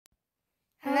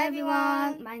Hello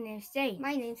everyone, my name is Jane.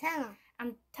 My name's Hannah.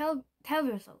 I'm 12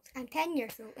 years old. I'm 10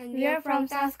 years old and We are from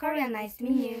South Korea. Nice to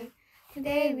meet you.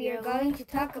 Today we are going to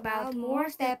talk about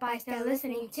more step-by-step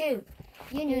listening to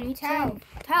Unit 12.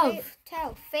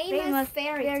 12 famous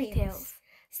fairy tales.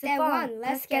 Step 1.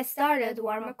 Let's get started.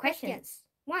 Warm-up questions.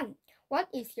 1. What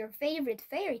is your favorite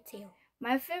fairy tale?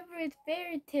 My favorite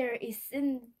fairy tale is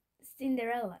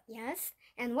Cinderella. Yes.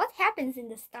 And what happens in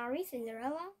the story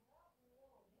Cinderella?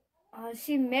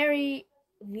 She married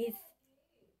with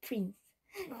prince.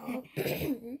 Oh.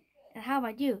 And how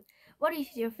about you? What is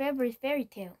your favorite fairy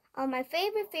tale? My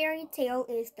favorite fairy tale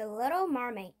is The Little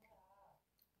Mermaid.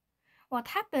 What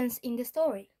happens in the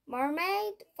story?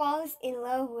 Mermaid falls in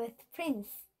love with prince.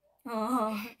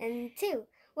 Oh. And 2.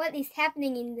 What is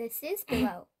happening in the scenes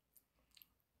below?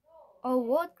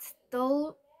 What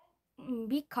doll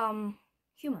become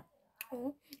human?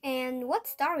 Oh. And what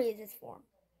story is this from?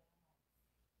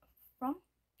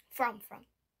 From.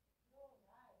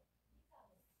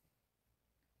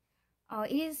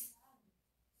 It is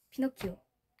Pinocchio.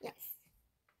 Yes.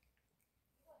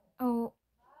 How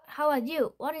about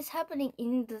you? What is happening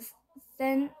in the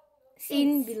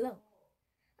scene below?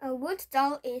 A wood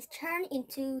doll is turned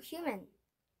into human.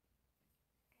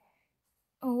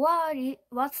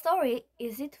 What story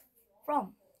is it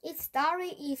from? Its story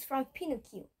is from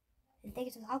Pinocchio. And thank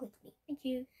you for talking to me. Thank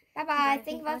you. Bye-bye.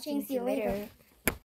 Thanks for watching. See you later.